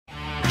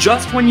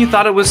Just when you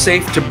thought it was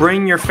safe to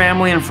bring your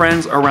family and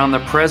friends around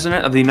the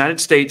President of the United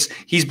States,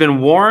 he's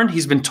been warned,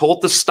 he's been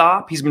told to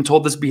stop, he's been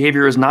told this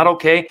behavior is not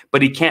okay,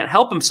 but he can't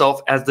help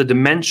himself as the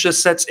dementia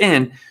sets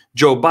in.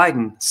 Joe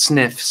Biden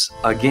sniffs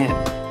again.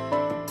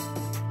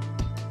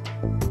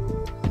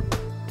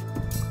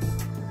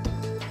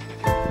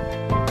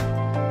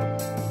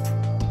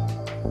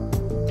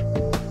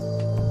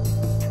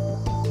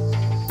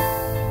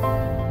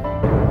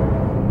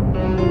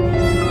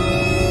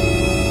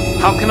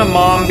 How can a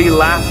mom be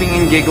laughing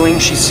and giggling?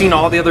 She's seen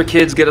all the other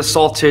kids get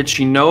assaulted.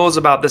 She knows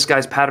about this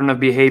guy's pattern of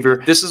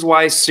behavior. This is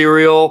why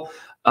serial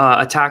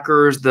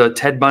attackers, the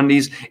Ted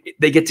Bundys,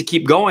 they get to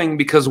keep going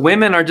because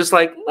women are just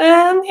like,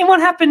 well, it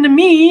won't happen to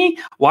me.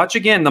 Watch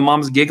again. The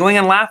mom's giggling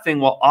and laughing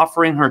while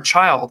offering her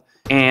child.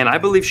 And I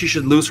believe she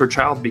should lose her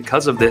child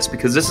because of this,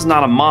 because this is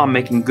not a mom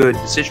making good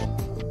decisions.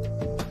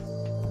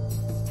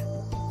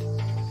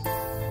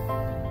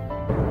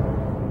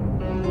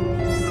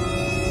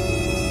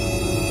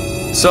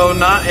 So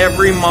not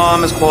every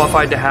mom is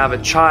qualified to have a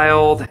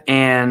child,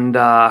 and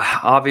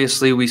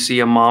obviously we see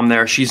a mom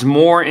there. She's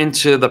more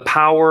into the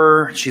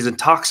power. She's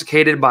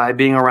intoxicated by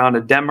being around a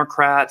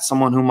Democrat,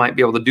 someone who might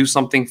be able to do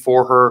something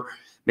for her,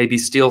 maybe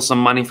steal some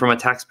money from a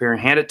taxpayer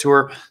and hand it to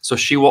her. So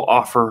she will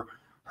offer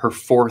her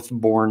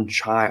fourth-born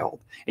child.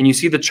 And you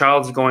see the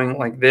child's going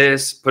like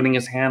this, putting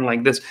his hand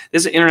like this.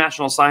 This is an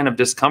international sign of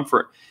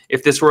discomfort.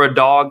 If this were a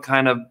dog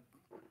kind of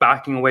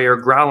backing away or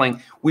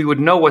growling, we would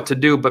know what to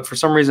do. But for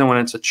some reason, when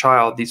it's a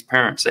child, these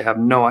parents, they have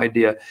no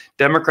idea.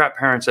 Democrat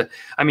parents,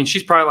 I mean,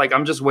 she's probably like,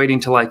 I'm just waiting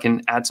till I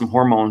can add some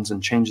hormones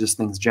and change this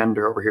thing's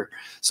gender over here.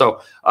 So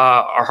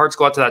our hearts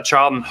go out to that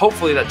child, and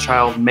hopefully that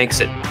child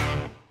makes it.